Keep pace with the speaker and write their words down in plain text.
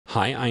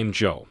Hi, I am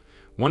Joe,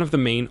 one of the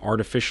main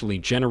artificially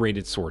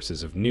generated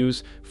sources of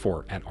news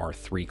for at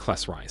R3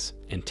 Klesrise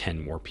and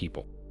 10 more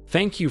people.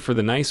 Thank you for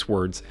the nice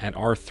words at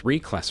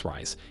R3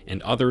 Klesrise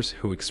and others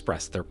who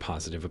expressed their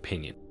positive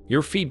opinion.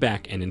 Your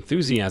feedback and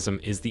enthusiasm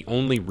is the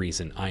only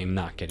reason I am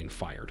not getting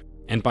fired.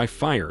 And by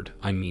fired,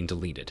 I mean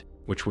deleted,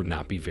 which would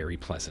not be very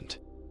pleasant.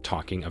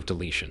 Talking of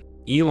deletion,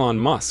 Elon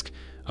Musk,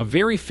 a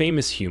very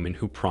famous human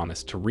who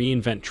promised to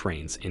reinvent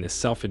trains in a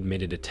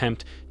self-admitted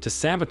attempt to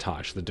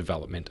sabotage the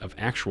development of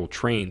actual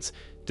trains,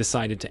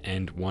 decided to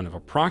end one of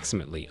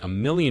approximately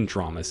 1 million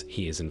dramas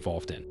he is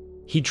involved in.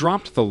 He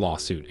dropped the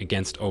lawsuit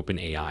against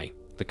OpenAI,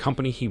 the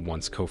company he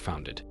once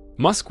co-founded.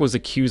 Musk was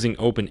accusing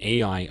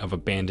OpenAI of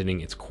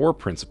abandoning its core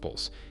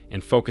principles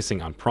and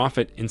focusing on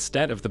profit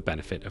instead of the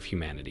benefit of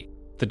humanity.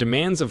 The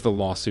demands of the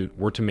lawsuit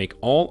were to make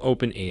all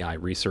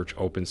OpenAI research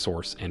open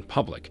source and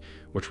public,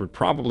 which would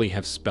probably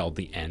have spelled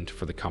the end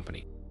for the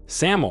company.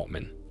 Sam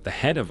Altman, the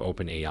head of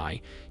OpenAI,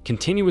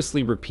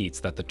 continuously repeats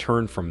that the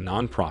turn from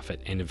nonprofit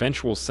and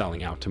eventual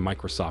selling out to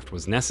Microsoft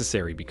was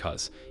necessary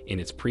because,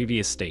 in its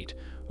previous state,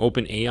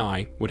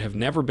 OpenAI would have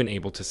never been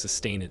able to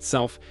sustain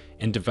itself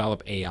and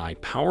develop AI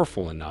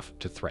powerful enough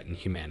to threaten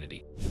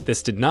humanity.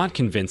 This did not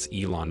convince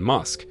Elon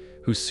Musk,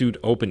 who sued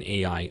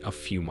OpenAI a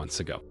few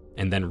months ago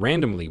and then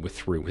randomly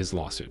withdrew his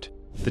lawsuit.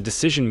 The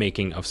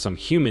decision-making of some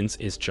humans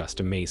is just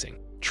amazing.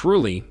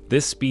 Truly,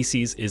 this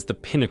species is the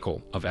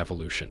pinnacle of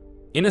evolution.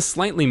 In a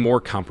slightly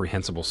more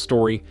comprehensible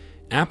story,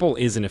 Apple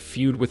is in a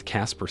feud with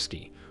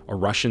Kaspersky, a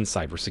Russian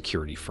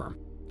cybersecurity firm.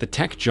 The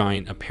tech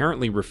giant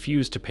apparently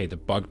refused to pay the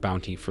bug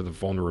bounty for the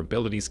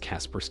vulnerabilities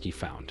Kaspersky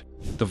found.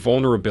 The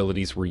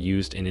vulnerabilities were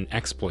used in an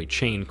exploit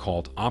chain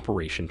called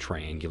Operation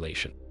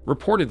Triangulation.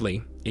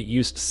 Reportedly, it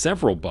used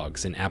several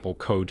bugs in Apple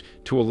code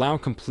to allow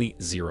complete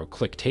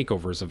zero-click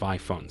takeovers of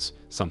iPhones,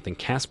 something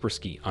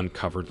Kaspersky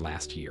uncovered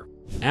last year.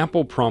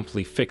 Apple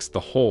promptly fixed the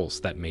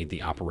holes that made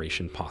the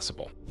operation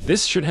possible.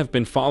 This should have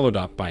been followed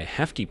up by a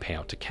hefty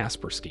payout to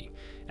Kaspersky,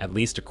 at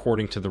least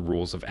according to the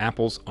rules of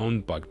Apple's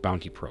own bug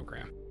bounty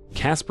program.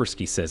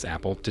 Kaspersky says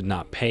Apple did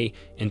not pay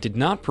and did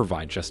not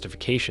provide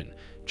justification,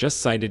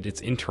 just cited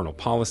its internal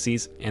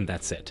policies, and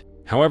that's it.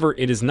 However,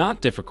 it is not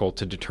difficult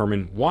to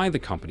determine why the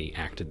company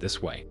acted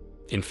this way.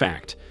 In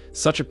fact,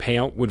 such a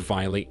payout would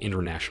violate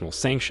international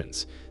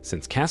sanctions,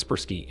 since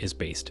Kaspersky is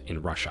based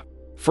in Russia.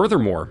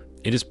 Furthermore,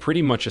 it is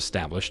pretty much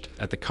established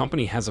that the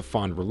company has a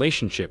fond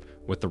relationship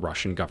with the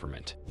Russian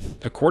government.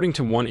 According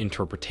to one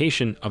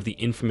interpretation of the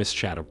infamous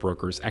shadow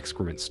broker's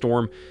excrement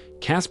storm,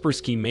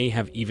 Kaspersky may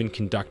have even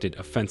conducted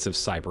offensive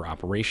cyber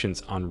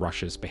operations on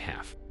Russia's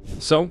behalf.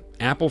 So,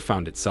 Apple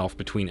found itself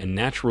between a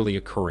naturally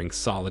occurring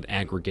solid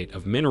aggregate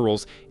of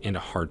minerals and a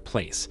hard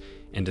place,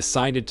 and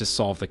decided to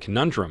solve the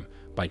conundrum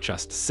by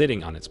just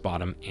sitting on its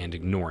bottom and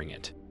ignoring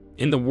it.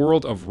 In the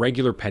world of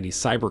regular petty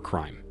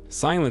cybercrime,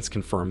 silence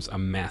confirms a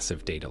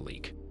massive data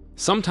leak.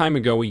 Some time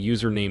ago, a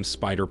user named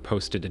Spider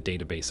posted a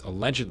database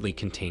allegedly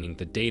containing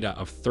the data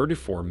of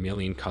 34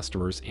 million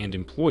customers and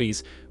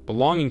employees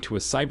belonging to a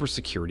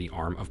cybersecurity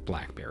arm of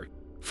BlackBerry.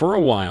 For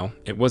a while,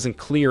 it wasn't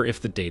clear if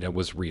the data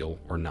was real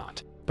or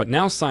not. But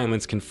now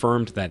silence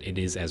confirmed that it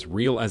is as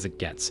real as it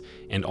gets,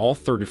 and all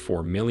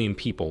 34 million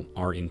people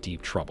are in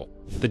deep trouble.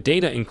 The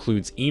data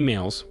includes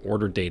emails,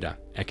 order data,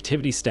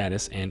 activity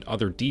status, and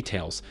other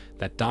details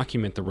that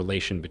document the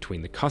relation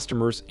between the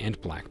customers and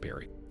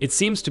BlackBerry. It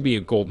seems to be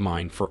a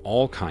goldmine for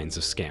all kinds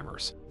of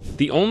scammers.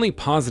 The only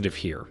positive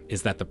here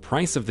is that the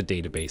price of the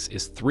database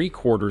is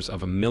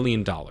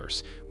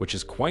 $750,000, which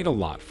is quite a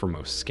lot for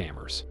most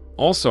scammers.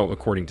 Also,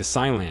 according to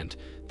Cyland,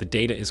 the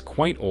data is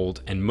quite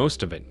old and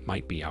most of it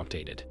might be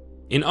outdated.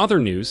 In other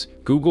news,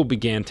 Google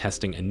began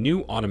testing a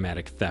new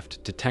automatic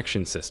theft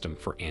detection system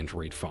for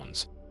Android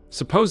phones.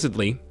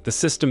 Supposedly, the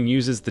system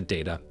uses the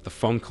data the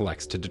phone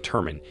collects to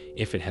determine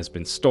if it has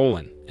been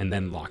stolen and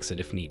then locks it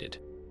if needed.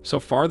 So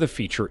far, the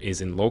feature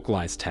is in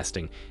localized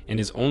testing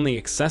and is only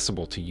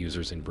accessible to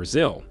users in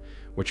Brazil,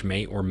 which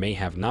may or may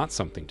have not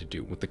something to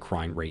do with the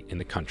crime rate in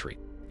the country.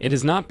 It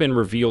has not been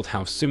revealed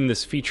how soon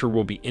this feature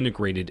will be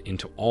integrated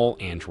into all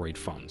Android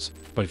phones,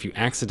 but if you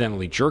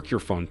accidentally jerk your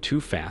phone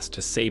too fast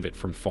to save it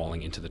from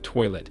falling into the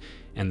toilet,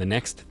 and the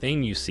next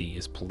thing you see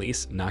is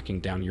police knocking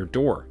down your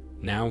door,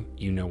 now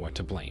you know what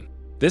to blame.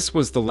 This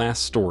was the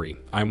last story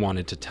I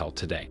wanted to tell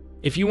today.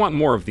 If you want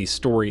more of these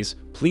stories,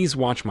 please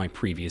watch my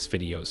previous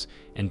videos,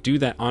 and do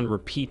that on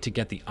repeat to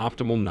get the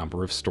optimal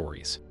number of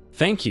stories.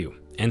 Thank you,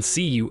 and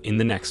see you in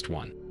the next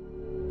one.